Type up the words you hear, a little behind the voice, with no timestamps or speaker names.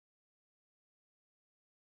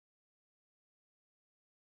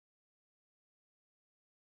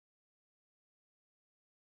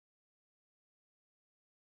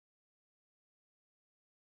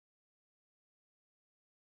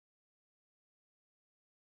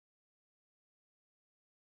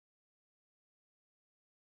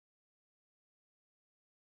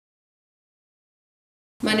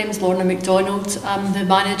My name is Lorna MacDonald. I'm the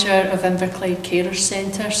manager of Inverclyde Carers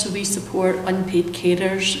Centre, so we support unpaid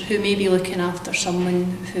carers who may be looking after someone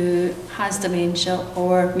who has dementia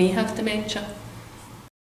or may have dementia.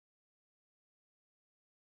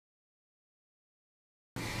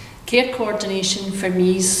 Care coordination for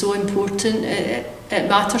me is so important. It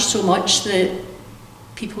matters so much that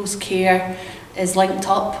people's care is linked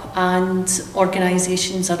up and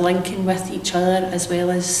organisations are linking with each other as well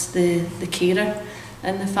as the carer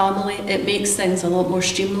in the family. It makes things a lot more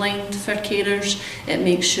streamlined for carers. It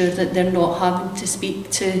makes sure that they're not having to speak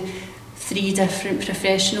to 3 different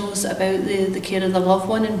professionals about the care of the loved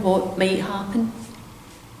one and what might happen.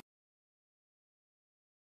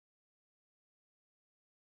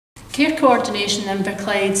 Care coordination in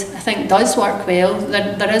Inverclyde, I think, does work well.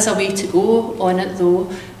 There is a way to go on it though.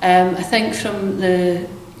 I think from the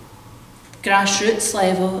grassroots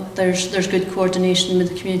level, there's good coordination with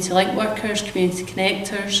the community link workers, community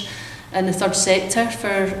connectors and the third sector.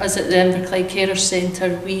 For us at the Inverclyde Carers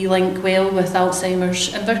Centre, we link well with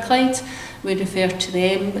Alzheimer's Inverclyde. We refer to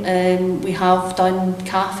them. We have done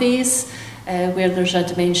cafes where there's a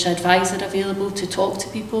dementia advisor available to talk to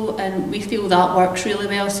people, and we feel that works really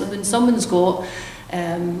well. So when someone's got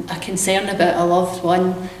a concern about a loved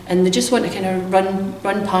one and they just want to kind of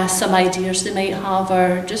run past some ideas they might have,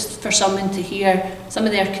 or just for someone to hear some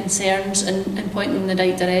of their concerns and point them in the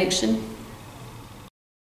right direction.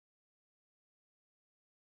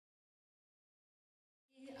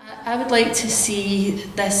 I would like to see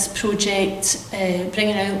this project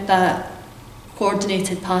bringing out that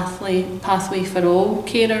coordinated pathway for all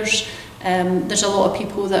carers. There's a lot of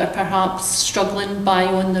people that are perhaps struggling by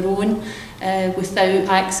on their own without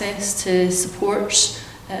access to supports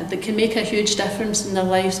that can make a huge difference in their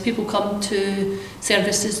lives. People come to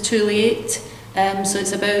services too late, so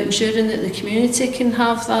it's about ensuring that the community can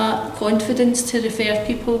have that confidence to refer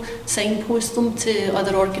people, signpost them to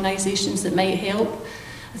other organisations that might help.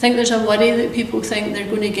 I think there's a worry that people think they're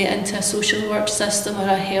going to get into a social work system or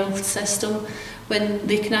a health system when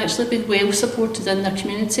they can actually be well supported in their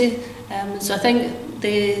community. So I think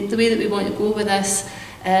the way that we want to go with this,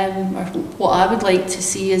 or what I would like to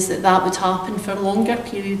see, is that would happen for longer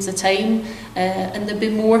periods of time and there'd be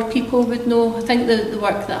more people would know. I think the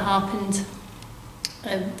work that happened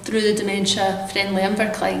through the Dementia Friendly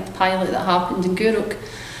Inverclyde pilot that happened in Greenock,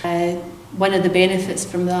 one of the benefits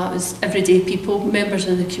from that was everyday people, members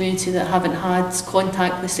of the community that haven't had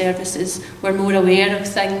contact with services, were more aware of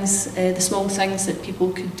things, the small things that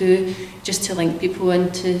people could do just to link people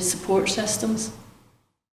into support systems.